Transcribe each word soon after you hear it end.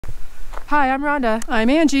Hi, I'm Rhonda. I'm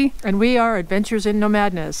Angie. And we are Adventures in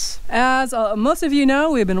Nomadness. As most of you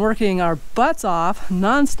know, we've been working our butts off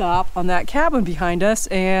non-stop on that cabin behind us,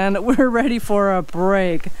 and we're ready for a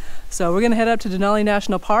break. So we're gonna head up to Denali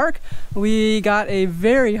National Park. We got a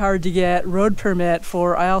very hard to get road permit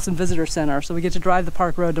for Eilson Visitors Center, so we get to drive the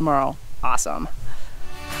park road tomorrow. Awesome.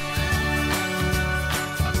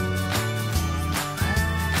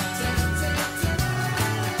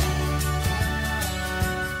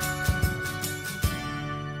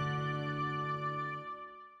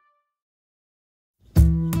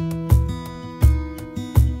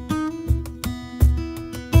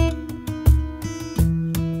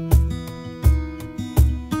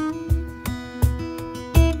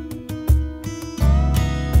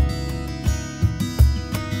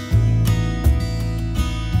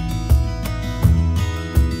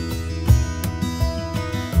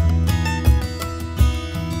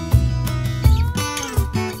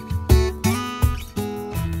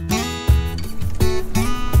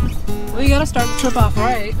 We gotta start the trip off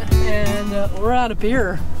right, and we're out of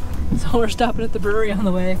beer, so we're stopping at the brewery on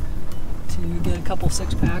the way to get a couple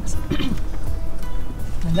 6-packs.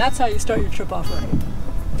 And that's how you start your trip off right.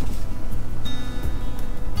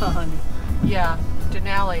 Huh, honey? Yeah,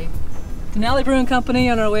 Denali. Denali Brewing Company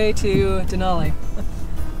on our way to Denali.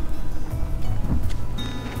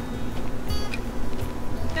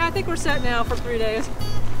 Yeah, I think we're set now for 3 days.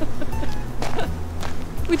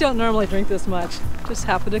 We don't normally drink this much. Just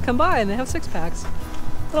happened to come by and they have 6-packs.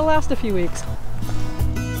 It'll last a few weeks.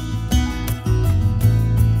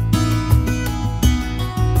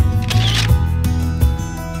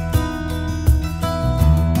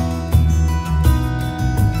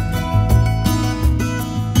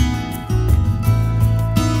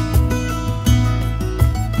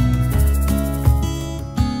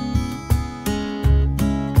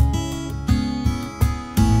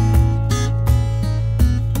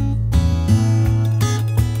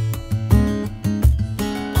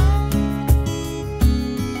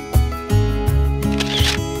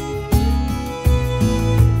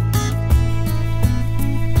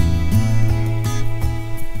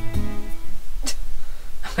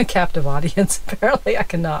 A captive audience. Apparently I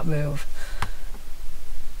cannot move.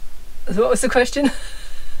 So what was the question?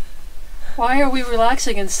 Why are we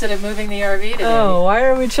relaxing instead of moving the RV today? Oh, why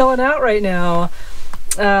are we chilling out right now?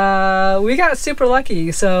 We got super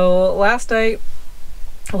lucky. So last night,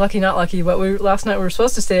 lucky not lucky, but last night we were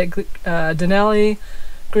supposed to stay at Denali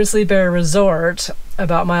Grizzly Bear Resort,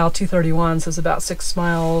 about mile 231, so it's about 6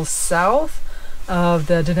 miles south of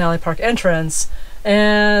the Denali Park entrance.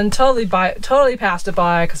 And totally passed it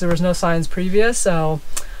by because there was no signs previous, so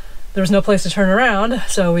there was no place to turn around.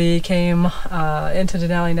 So we came into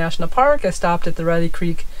Denali National Park. I stopped at the Riley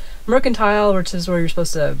Creek Mercantile, which is where you're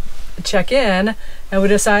supposed to check in, and we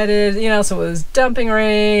decided, you know, so it was dumping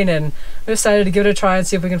rain, and we decided to give it a try and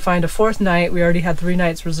see if we can find a 4th night. We already had 3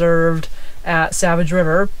 nights reserved at Savage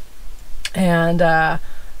River, and I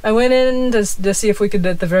went in to see if we could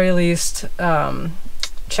at the very least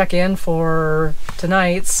check in for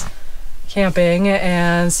tonight's camping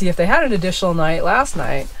and see if they had an additional night last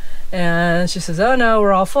night. And she says, oh no,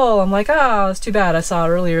 we're all full. I'm like, oh, it's too bad. I saw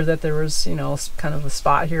earlier that there was, you know, kind of a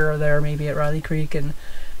spot here or there, maybe at Riley Creek, and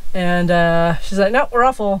she's like, no, we're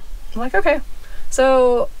all full. I'm like, okay.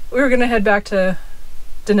 So we were gonna head back to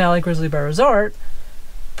Denali Grizzly Bear Resort,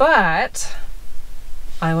 but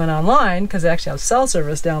I went online because they actually have cell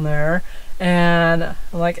service down there, and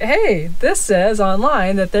I'm like, hey, this says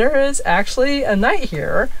online that there is actually a night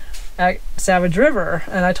here at Savage River.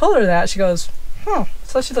 And I told her that. She goes, huh.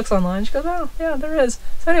 So she looks online. She goes, oh, yeah, there is.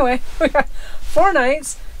 So anyway, we got 4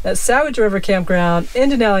 nights at Savage River Campground in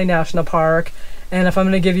Denali National Park. And if I'm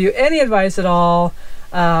going to give you any advice at all,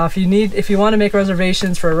 if you want to make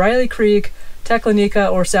reservations for Riley Creek,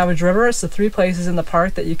 Teklanika, or Savage River, it's the 3 places in the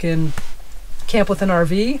park that you can camp with an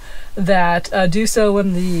RV, that do so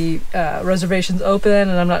when the reservations open,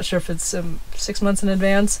 and I'm not sure if it's 6 months in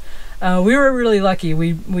advance. We were really lucky.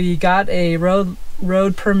 We got a road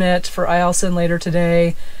permit for Eilson later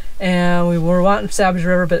today, and we were wanting Savage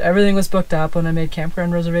River, but everything was booked up when I made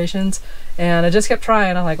campground reservations, and I just kept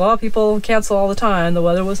trying. I'm like, well, people cancel all the time. The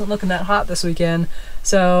weather wasn't looking that hot this weekend,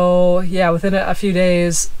 so yeah, within a few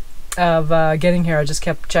days of getting here, I just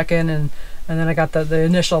kept checking, and then I got the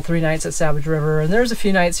initial 3 nights at Savage River, and there's a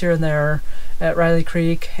few nights here and there at Riley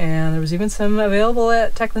Creek, and there was even some available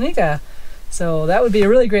at Teklanika. So that would be a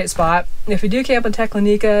really great spot. If you do camp in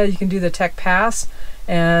Teklanika, you can do the Tech Pass,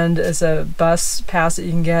 and it's a bus pass that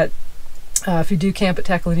you can get. If you do camp at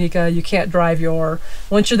Teklanika, you can't drive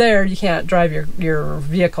once you're there, you can't drive your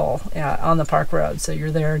vehicle on the park road. So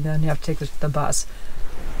you're there, and then you have to take the bus.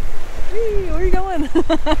 Hey, where are you going?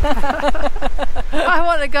 I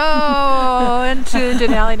want to go into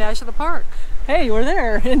Denali National Park. Hey, we're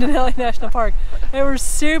there in Denali National Park. And we're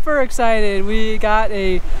super excited. We got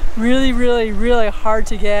a really hard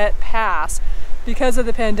to get pass. Because of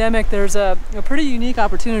the pandemic, there's a pretty unique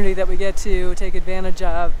opportunity that we get to take advantage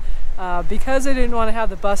of. Because they didn't want to have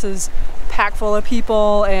the buses packed full of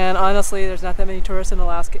people, and honestly there's not that many tourists in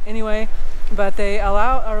Alaska anyway, but they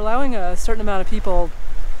are allowing a certain amount of people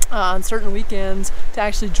on certain weekends to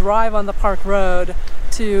actually drive on the park road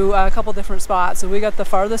to a couple different spots. So we got the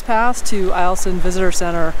farthest pass to Eilson Visitors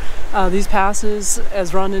Center. These passes,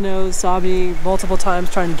 as Rhonda knows, saw me multiple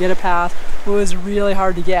times trying to get a pass. It was really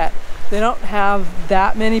hard to get. They don't have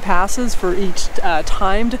that many passes for each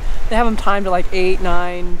timed. They have them timed to like 8,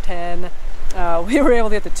 9, 10. We were able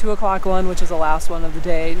to get the 2 o'clock one, which is the last one of the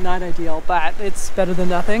day. Not ideal, but it's better than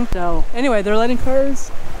nothing. So anyway, they're letting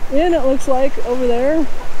cars in, it looks like, over there.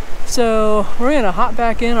 So we're gonna hop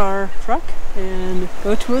back in our truck and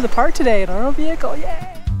go tour the park today in our own vehicle. Yay!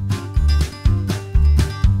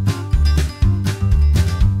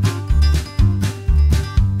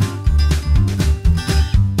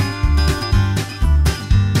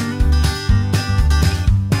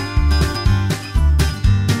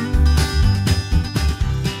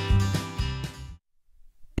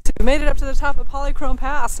 We made it up to the top of Polychrome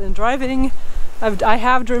Pass, and driving, I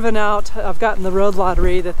have driven out. I've gotten the road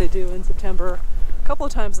lottery that they do in September a couple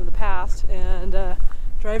of times in the past, and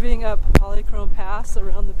driving up Polychrome Pass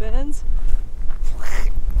around the bends,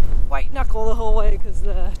 white knuckle the whole way because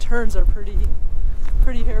the turns are pretty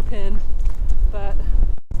hairpin, but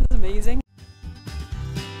this is amazing.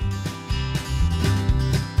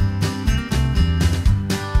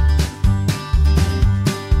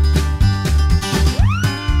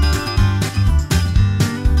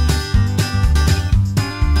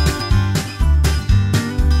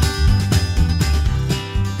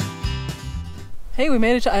 Hey, we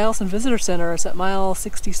made it to Eilson Visitors Center. It's at mile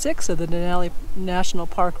 66 of the Denali National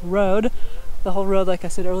Park Road. The whole road, like I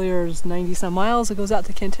said earlier, is 90 some miles. It goes out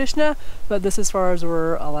to Kantishna, but this is as far as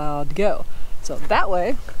we're allowed to go. So that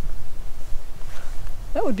way,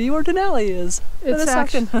 that would be where Denali is. It's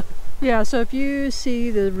actually, yeah, so if you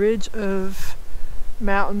see the ridge of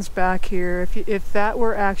mountains back here, if that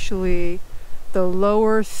were actually the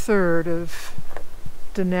lower third of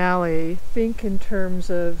Denali, think in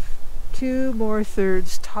terms of 2 more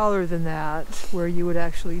thirds taller than that, where you would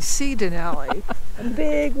actually see Denali. A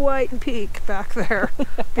big white peak back there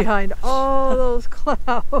behind all those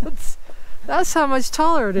clouds. That's how much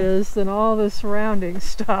taller it is than all the surrounding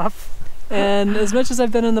stuff. And as much as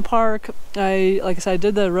I've been in the park, like I said, I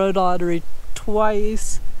did the road lottery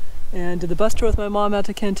twice and did the bus tour with my mom out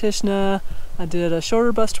to Kantishna. I did a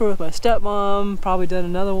shorter bus tour with my stepmom, probably did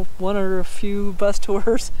another one or a few bus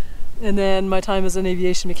tours. And then my time as an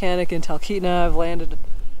aviation mechanic in Teklanika, I've landed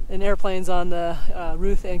in airplanes on the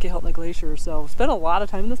Ruth and Geheltner Glacier. So I've spent a lot of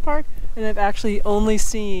time in this park, and I've actually only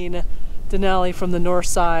seen Denali from the north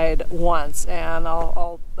side once. And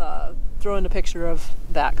I'll throw in a picture of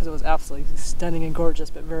that because it was absolutely stunning and gorgeous,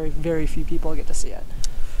 but very few people get to see it.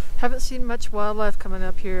 Haven't seen much wildlife coming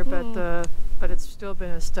up here, but it's still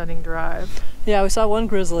been a stunning drive. Yeah, we saw one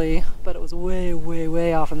grizzly, but it was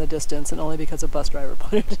way off in the distance, and only because a bus driver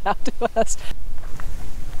pointed it out to us.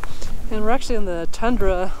 And we're actually on the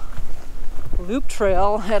Tundra Loop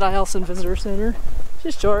Trail at Eilson Visitor Center.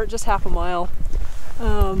 Just short, just half a mile.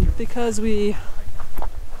 Because we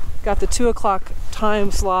got the 2 o'clock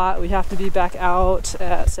time slot, we have to be back out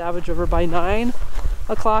at Savage River by 9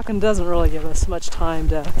 o'clock, and it doesn't really give us much time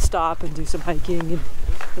to stop and do some hiking and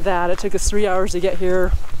that. It took us 3 hours to get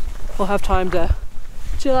here. We'll have time to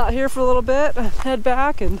chill out here for a little bit, head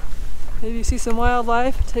back, and maybe see some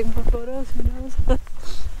wildlife, take more photos, who knows.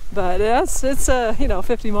 But it's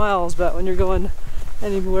 50 miles, but when you're going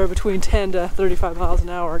anywhere between 10 to 35 miles an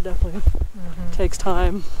hour, it definitely takes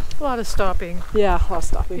time. A lot of stopping. Yeah, a lot of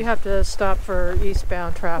stopping. You have to stop for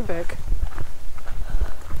eastbound traffic.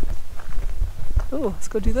 Oh, let's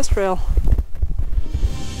go do this trail.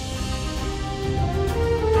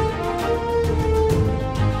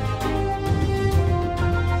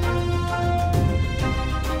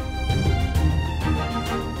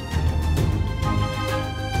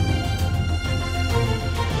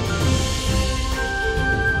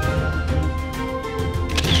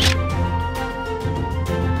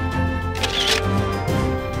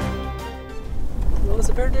 What was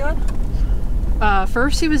the bear doing?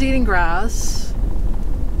 First he was eating grass,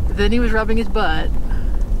 then he was rubbing his butt,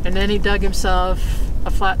 and then he dug himself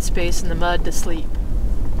a flat space in the mud to sleep.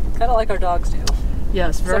 Kind of like our dogs do.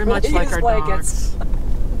 Yes, very much like our dogs.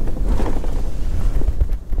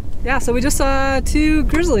 Yeah, so we just saw 2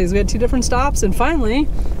 grizzlies. We had 2 different stops, and finally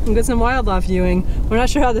we got some wildlife viewing. We're not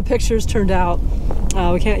sure how the pictures turned out.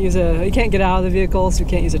 We can't get out of the vehicle, so we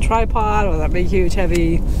can't use a tripod or that big, huge,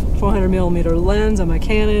 heavy 400mm lens on my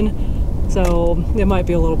Canon. So it might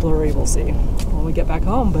be a little blurry. We'll see when we get back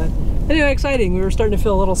home. But anyway, exciting. We were starting to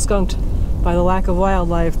feel a little skunked by the lack of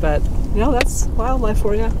wildlife, but you know, that's wildlife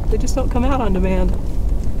for you. They just don't come out on demand.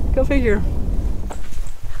 Go figure.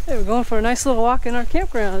 Hey, we're going for a nice little walk in our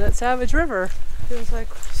campground at Savage River. Feels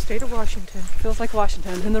like state of Washington. Feels like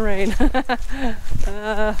Washington in the rain.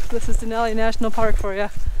 This is Denali National Park for you.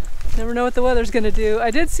 Never know what the weather's going to do. I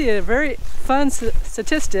did see a very fun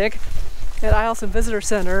statistic at Eilson Visitors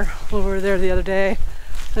Center when we were there the other day,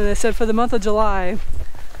 and they said for the month of July,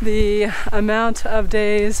 the amount of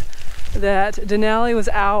days that Denali was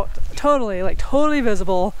out totally, like totally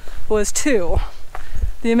visible, was 2.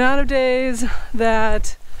 The amount of days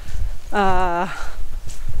that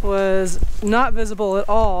was not visible at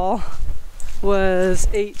all was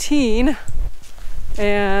 18,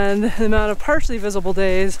 and the amount of partially visible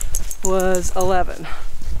days was 11.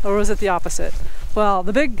 Or was it the opposite? Well,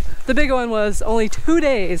 the big one was only 2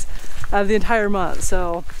 days of the entire month.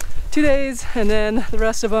 So 2 days, and then the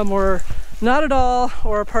rest of them were not at all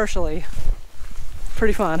or partially.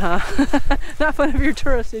 Pretty fun, huh? Not fun if you're a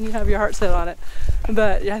tourist and you have your heart set on it.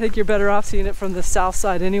 But yeah, I think you're better off seeing it from the south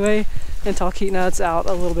side anyway, and Talkeetna's out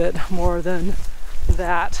a little bit more than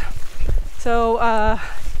that. So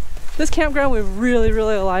this campground we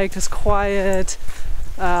really liked. It's quiet.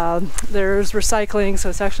 There's recycling, so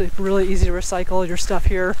it's actually really easy to recycle your stuff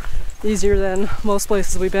here, easier than most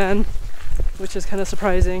places we've been, which is kind of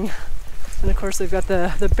surprising. And of course they've got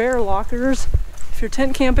the bear lockers if you're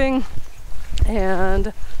tent camping,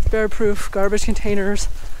 and bear-proof garbage containers.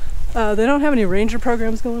 They don't have any ranger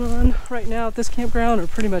programs going on right now at this campground, or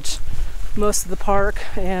pretty much most of the park,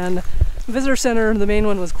 and visitor center, the main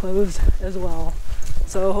one, was closed as well.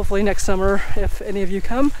 So hopefully next summer, if any of you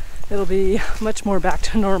come, it'll be much more back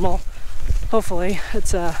to normal. Hopefully.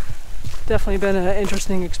 It's definitely been an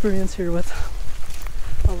interesting experience here with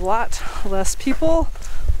a lot less people,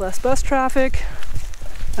 less bus traffic,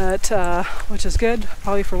 which is good,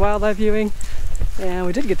 probably for wildlife viewing. And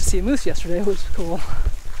we did get to see a moose yesterday, which was cool.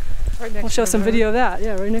 Right next we'll show to the some road. video of that.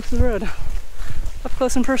 Yeah, right next to the road. Up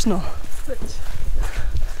close and personal. Blitz.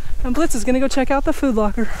 And Blitz is going to go check out the food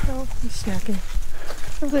locker. Oh, he's snacking.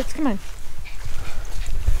 Oh, Blitz, come on.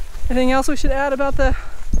 Anything else we should add about the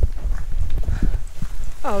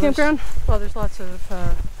campground? Well, there's lots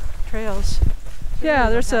of trails. Yeah,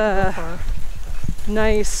 there's a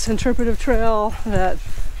nice interpretive trail that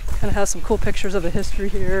kind of has some cool pictures of the history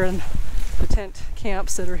here and the tent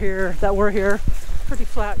camps that are here, that were here. Pretty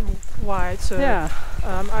flat and wide, so Yeah.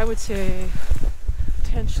 I would say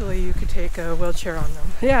potentially you could take a wheelchair on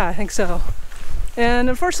them. Yeah, I think so. And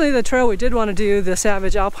unfortunately the trail we did want to do, the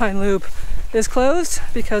Savage Alpine Loop, is closed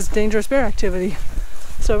because dangerous bear activity.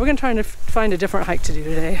 So we're going to try to find a different hike to do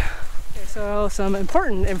today. Okay, so some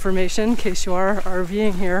important information in case you are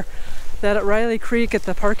RVing here, that at Riley Creek at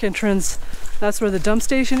the park entrance, that's where the dump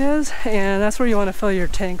station is, and that's where you want to fill your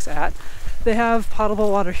tanks at. They have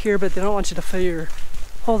potable water here, but they don't want you to fill your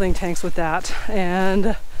holding tanks with that,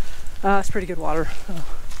 and it's pretty good water. So,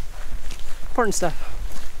 important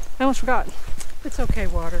stuff. I almost forgot. It's okay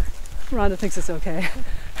water. Rhonda thinks it's okay.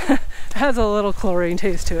 It has a little chlorine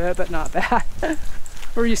taste to it, but not bad.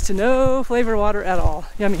 We're used to no flavor water at all.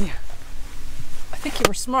 Yummy. I think you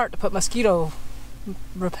were smart to put mosquito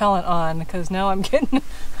repellent on, because now I'm getting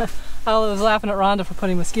I was laughing at Rhonda for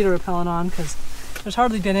putting mosquito repellent on because there's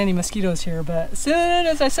hardly been any mosquitoes here, but as soon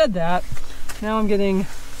as I said that, now I'm getting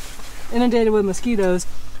inundated with mosquitoes.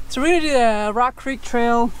 So we're going to do the Rock Creek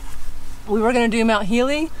Trail. We were going to do Mount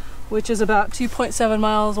Healy, which is about 2.7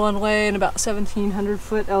 miles one way and about 1,700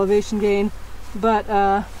 foot elevation gain, but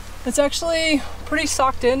it's actually pretty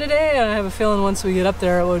socked in today, and I have a feeling once we get up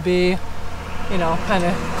there it would be, you know, kind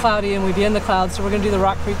of cloudy and we'd be in the clouds, so we're going to do the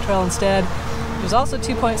Rock Creek Trail instead. There's also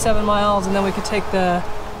 2.7 miles, and then we could take the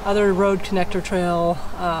other road connector trail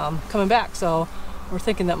coming back, so we're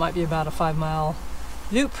thinking that might be about a 5-mile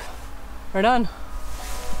loop. We're done.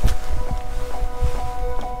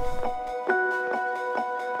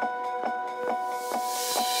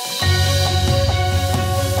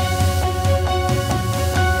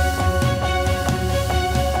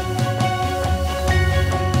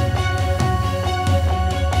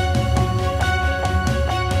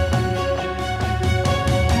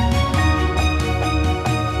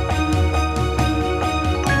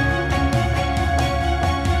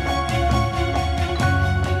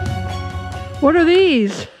 What are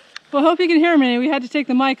these? Well, I hope you can hear me. We had to take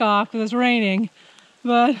the mic off because it's raining.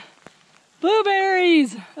 But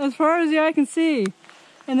blueberries as far as the eye can see.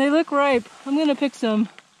 And they look ripe. I'm gonna pick some.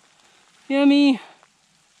 Yummy.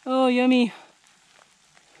 Oh, yummy.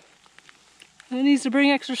 He needs to bring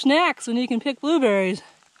extra snacks when he can pick blueberries.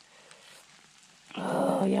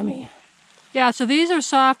 Oh, yummy. Yeah, so these are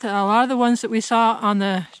soft. A lot of the ones that we saw on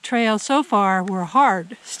the trail so far were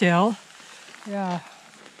hard still. Yeah.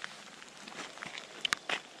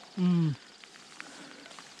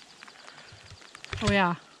 Oh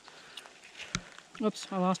yeah. Oops,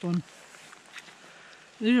 I lost one.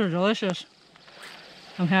 These are delicious.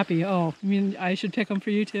 I'm happy. Oh, you mean I should pick them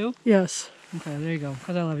for you too? Yes. Okay, there you go,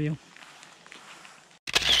 because I love you.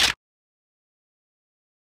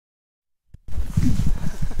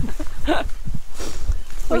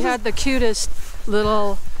 We had the cutest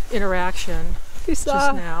little interaction just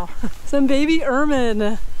now. Some baby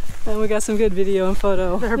ermine. And we got some good video and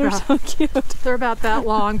photo. They're so cute. They're about that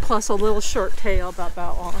long, plus a little short tail about that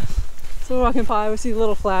long. So we're walking by, we see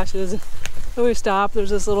little flashes. And we stop,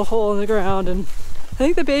 there's this little hole in the ground. And I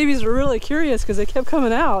think the babies were really curious because they kept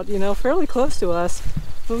coming out, you know, fairly close to us.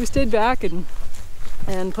 But we stayed back and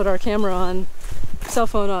put our camera on, cell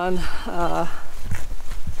phone on,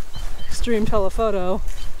 extreme telephoto.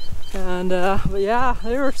 And but yeah,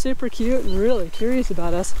 they were super cute and really curious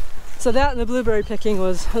about us. So that and the blueberry picking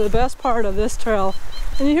was the best part of this trail.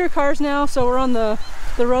 And you hear cars now, so we're on the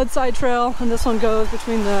roadside trail, and this one goes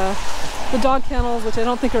between the dog kennels, which I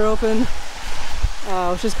don't think are open,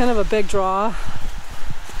 which is kind of a big draw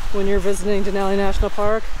when you're visiting Denali National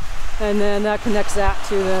Park. And then that connects that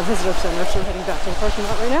to the Visitor Center, so we're heading back to the parking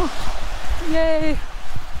lot right now. Yay!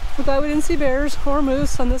 I'm glad we didn't see bears or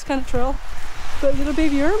moose on this kind of trail. But little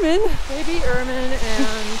baby ermine. Baby ermine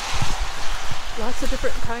and lots of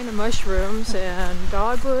different kind of mushrooms and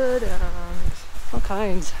dogwood and all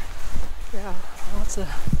kinds. Yeah, lots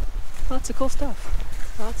of cool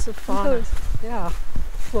stuff. Lots of fauna. Yeah,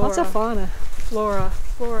 Flora. Lots of fauna. Flora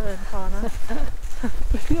and fauna.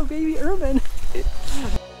 Little baby ermine.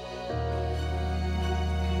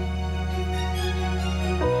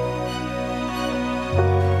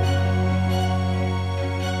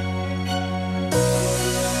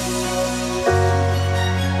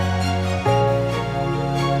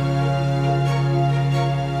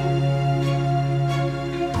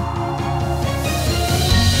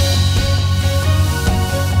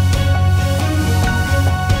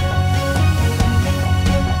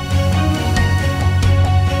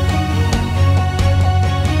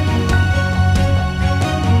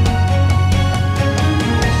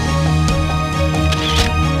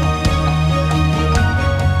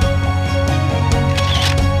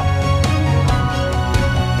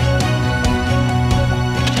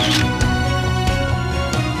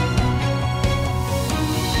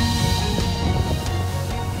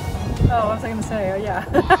 Oh, what was I going to say? Oh,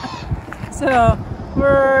 yeah. So,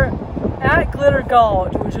 we're at Glitter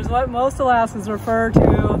Gulch, which is what most Alaskans refer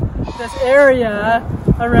to this area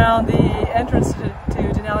around the entrance to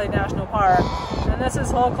Denali National Park. And this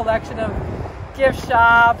is a whole collection of gift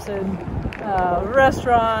shops and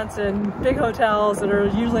restaurants and big hotels that are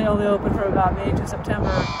usually only open from about May to September.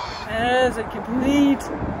 And it is a complete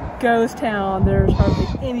ghost town. There's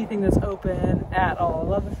hardly anything that's open at all. I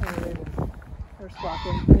love the food. We're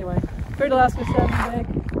squawking. Anyway, Great Alaska Salmon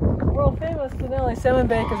Bake. World famous Denali Salmon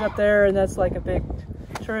Bake is up there, and that's like a big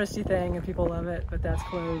touristy thing, and people love it, but that's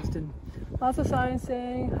closed. And lots of signs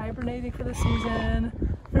saying hibernating for the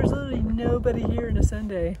season. There's literally nobody here on a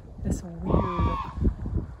Sunday. It's weird.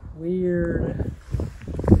 Weird.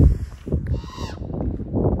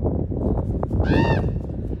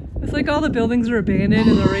 It's like all the buildings are abandoned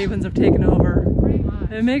and the ravens have taken over.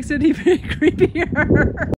 It makes it even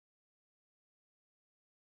creepier.